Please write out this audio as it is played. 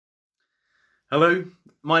Hello,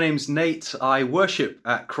 my name's Nate. I worship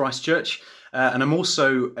at Christ Church and I'm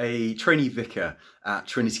also a trainee vicar at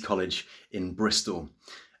Trinity College in Bristol.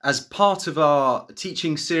 As part of our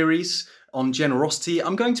teaching series on generosity,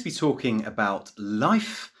 I'm going to be talking about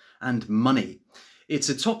life and money. It's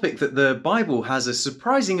a topic that the Bible has a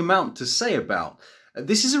surprising amount to say about.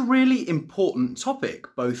 This is a really important topic,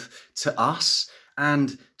 both to us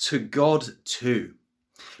and to God too.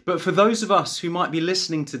 But for those of us who might be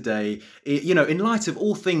listening today, in light of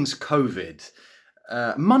all things COVID,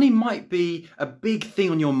 money might be a big thing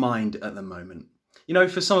on your mind at the moment.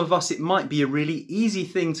 For some of us, it might be a really easy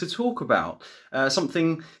thing to talk about,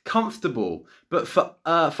 something comfortable. But for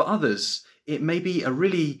others, it may be a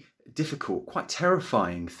really difficult, quite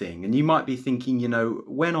terrifying thing. And you might be thinking,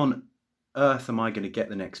 when on earth am I going to get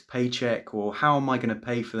the next paycheck, or how am I going to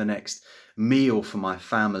pay for the next meal for my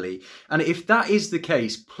family? And if that is the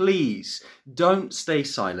case, please don't stay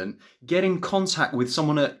silent. Get in contact with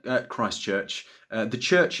someone at Christ Church. The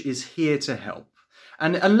church is here to help.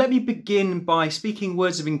 And let me begin by speaking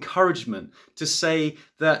words of encouragement to say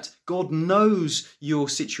that God knows your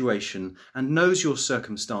situation and knows your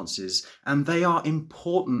circumstances, and they are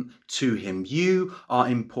important to him. You are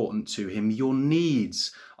important to him. Your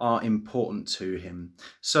needs are important to him.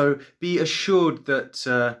 So be assured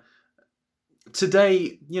that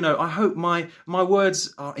today, I hope my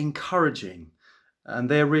words are encouraging and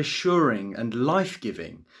they're reassuring and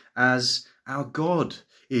life-giving, as our God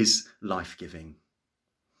is life-giving.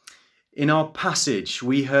 In our passage,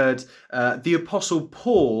 we heard the Apostle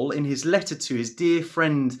Paul in his letter to his dear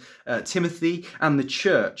friend Timothy and the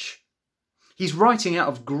church. He's writing out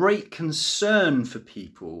of great concern for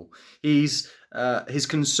people. His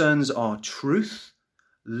concerns are truth,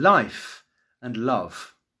 life, and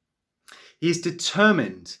love. He is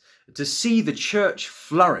determined to see the church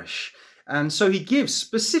flourish, and so he gives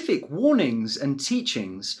specific warnings and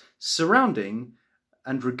teachings surrounding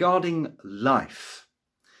and regarding life.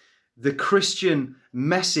 The Christian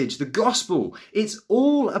message, the gospel, it's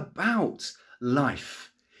all about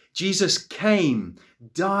life. Jesus came,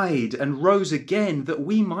 died, and rose again that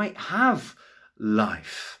we might have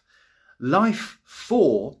life. Life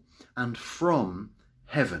for and from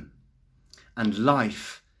heaven. And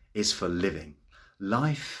life is for living.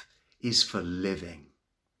 Life is for living.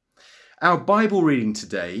 Our Bible reading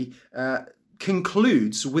today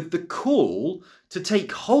concludes with the call to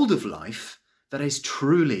take hold of life that is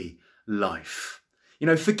truly life.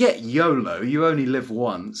 Forget YOLO, you only live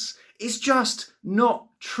once. It's just not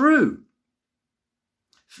true.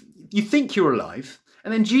 You think you're alive,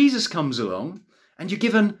 and then Jesus comes along, and you're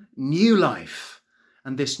given new life.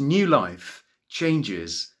 And this new life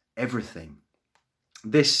changes everything.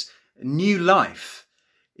 This new life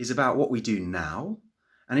is about what we do now,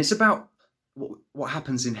 and it's about what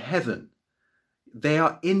happens in heaven. They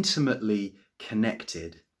are intimately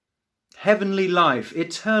connected. Heavenly life,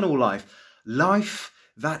 eternal life, life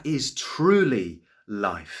that is truly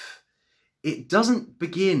life. It doesn't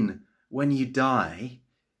begin when you die.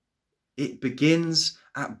 It begins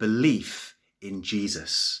at belief in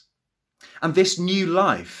Jesus. And this new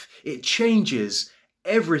life, it changes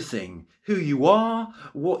everything. Who you are,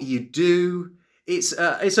 what you do. It's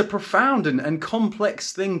a profound and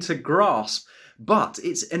complex thing to grasp, but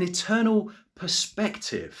it's an eternal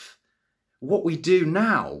perspective. What we do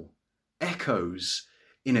now echoes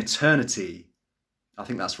in eternity. I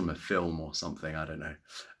think that's from a film or something, I don't know.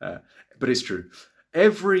 But it's true.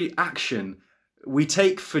 Every action we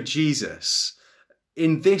take for Jesus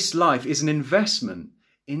in this life is an investment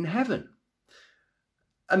in heaven.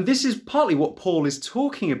 And this is partly what Paul is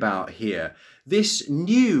talking about here. This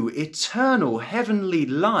new, eternal, heavenly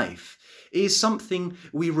life is something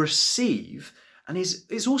we receive and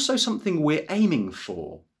is also something we're aiming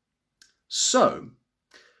for. So,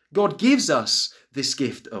 God gives us this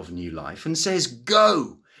gift of new life and says,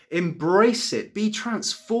 go, embrace it, be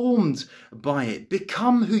transformed by it,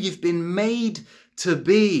 become who you've been made to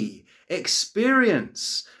be,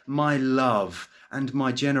 experience my love and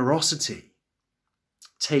my generosity.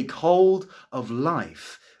 Take hold of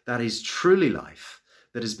life that is truly life,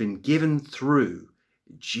 that has been given through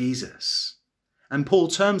Jesus. And Paul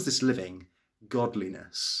terms this living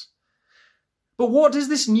godliness. But what does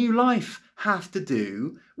this new life have to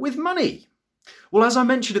do with money? Well, as I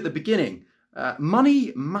mentioned at the beginning,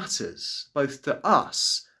 money matters both to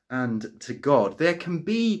us and to God. There can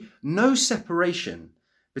be no separation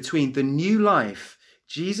between the new life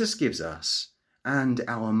Jesus gives us and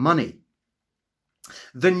our money.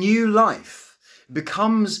 The new life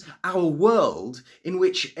becomes our world in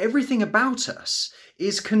which everything about us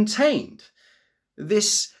is contained.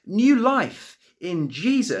 This new life in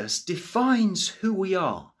Jesus defines who we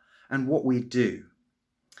are and what we do.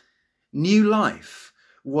 New life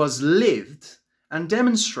was lived and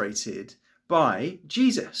demonstrated by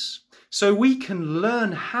Jesus. So we can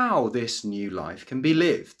learn how this new life can be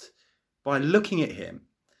lived by looking at him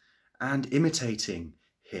and imitating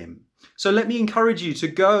him. So let me encourage you to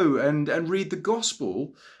go and read the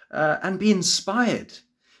gospel and be inspired,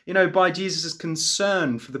 by Jesus'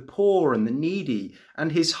 concern for the poor and the needy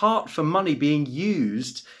and his heart for money being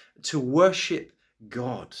used to worship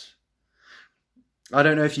God. I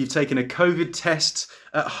don't know if you've taken a COVID test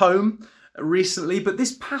at home recently, but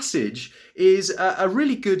this passage is a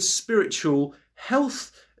really good spiritual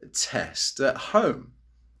health test at home.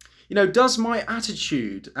 Does my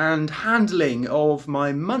attitude and handling of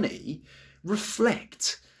my money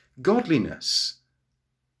reflect godliness?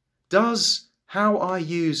 Does how I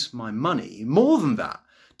use my money, more than that,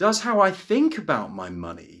 does how I think about my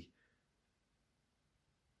money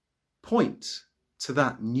point to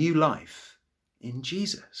that new life in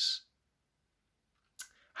Jesus?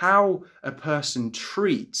 How a person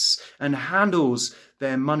treats and handles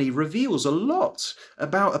their money reveals a lot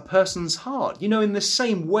about a person's heart. In the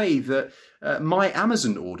same way that my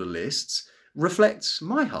Amazon order lists reflect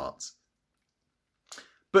my heart.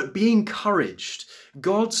 But be encouraged.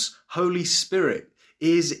 God's Holy Spirit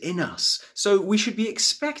is in us. So we should be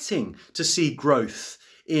expecting to see growth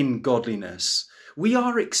in godliness. We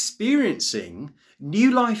are experiencing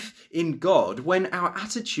new life in God when our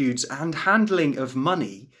attitudes and handling of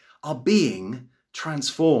money are being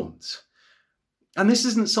transformed. And this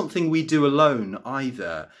isn't something we do alone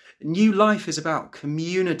either. New life is about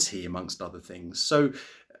community, amongst other things. So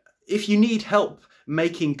if you need help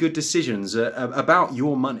making good decisions about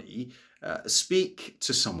your money, speak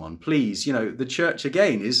to someone, please. The church,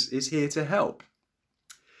 again, is here to help.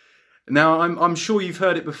 Now, I'm sure you've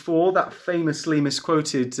heard it before, that famously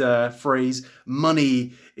misquoted phrase,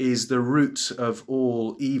 money is the root of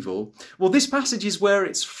all evil. Well, this passage is where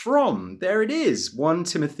it's from. There it is, 1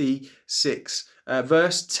 Timothy 6,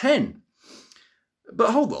 verse 10.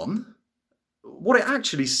 But hold on. What it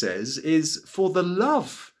actually says is, for the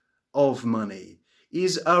love of money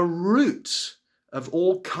is a root of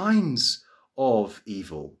all kinds of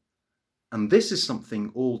evil. And this is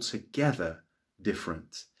something altogether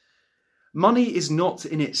different. Money is not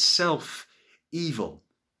in itself evil,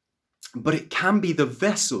 but it can be the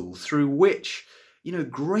vessel through which,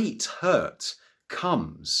 great hurt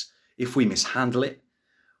comes if we mishandle it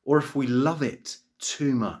or if we love it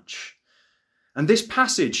too much. And this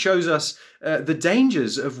passage shows us the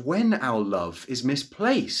dangers of when our love is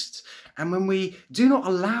misplaced and when we do not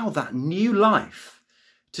allow that new life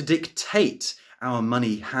to dictate our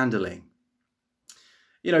money handling.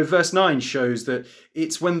 Verse 9 shows that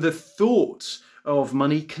it's when the thought of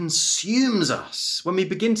money consumes us, when we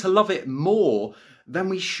begin to love it more than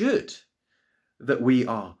we should, that we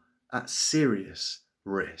are at serious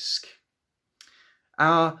risk.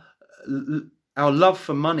 Our love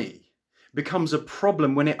for money becomes a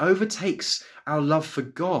problem when it overtakes our love for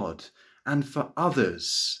God and for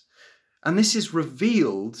others. And this is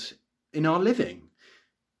revealed in our living.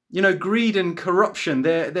 Greed and corruption,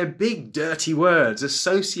 they're big, dirty words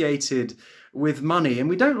associated with money, and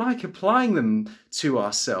we don't like applying them to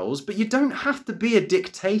ourselves, but you don't have to be a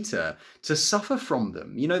dictator to suffer from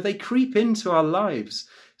them. They creep into our lives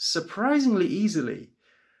surprisingly easily.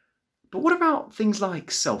 But what about things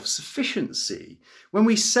like self-sufficiency? When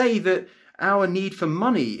we say that our need for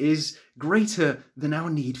money is greater than our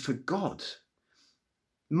need for God.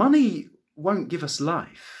 Money won't give us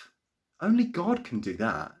life. Only God can do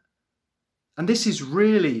that. And this is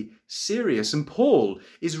really serious. And Paul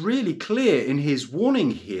is really clear in his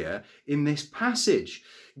warning here in this passage.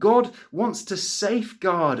 God wants to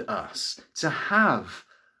safeguard us to have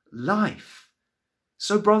life.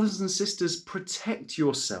 So, brothers and sisters, protect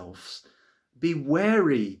yourselves. Be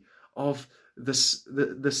wary of the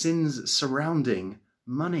sins surrounding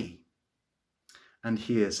money. And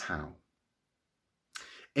here's how.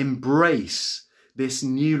 Embrace this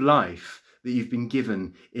new life that you've been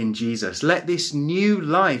given in Jesus. Let this new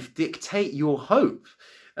life dictate your hope,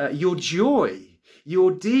 your joy,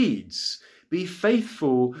 your deeds. Be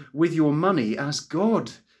faithful with your money as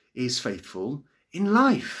God is faithful in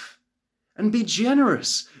life. And be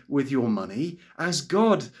generous with your money as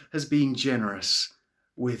God has been generous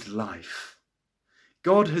with life.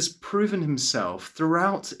 God has proven himself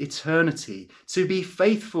throughout eternity to be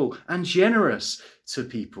faithful and generous to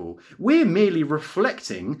people. We're merely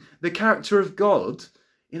reflecting the character of God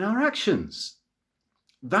in our actions.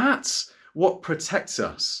 That's what protects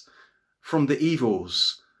us from the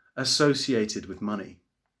evils associated with money.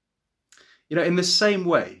 In the same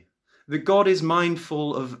way that God is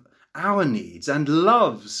mindful of our needs and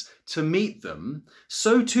loves to meet them,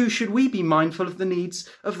 so too should we be mindful of the needs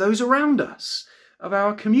of those around us, of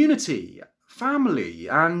our community, family,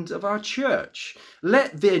 and of our church.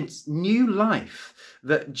 Let this new life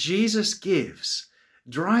that Jesus gives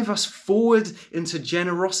drive us forward into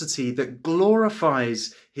generosity that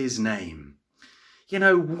glorifies his name.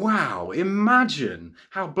 Wow, imagine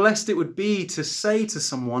how blessed it would be to say to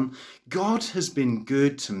someone, God has been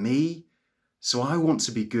good to me, so I want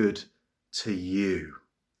to be good to you.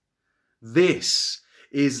 This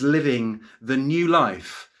is living the new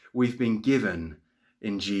life we've been given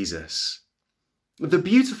in Jesus. The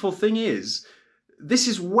beautiful thing is, this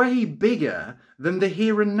is way bigger than the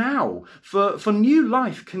here and now. For new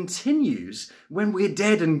life continues when we're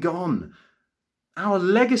dead and gone. Our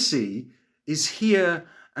legacy is here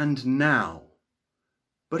and now,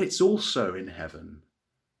 but it's also in heaven.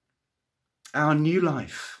 Our new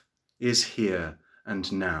life is here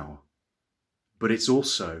and now, but it's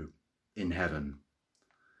also in heaven.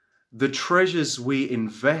 The treasures we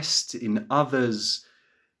invest in others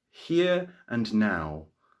here and now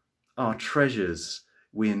are treasures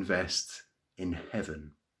we invest in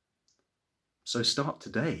heaven. So start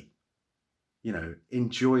today.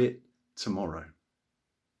 Enjoy it tomorrow.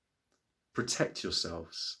 Protect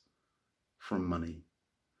yourselves from money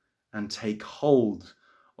and take hold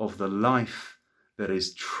of the life that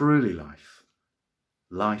is truly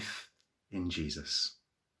life in Jesus.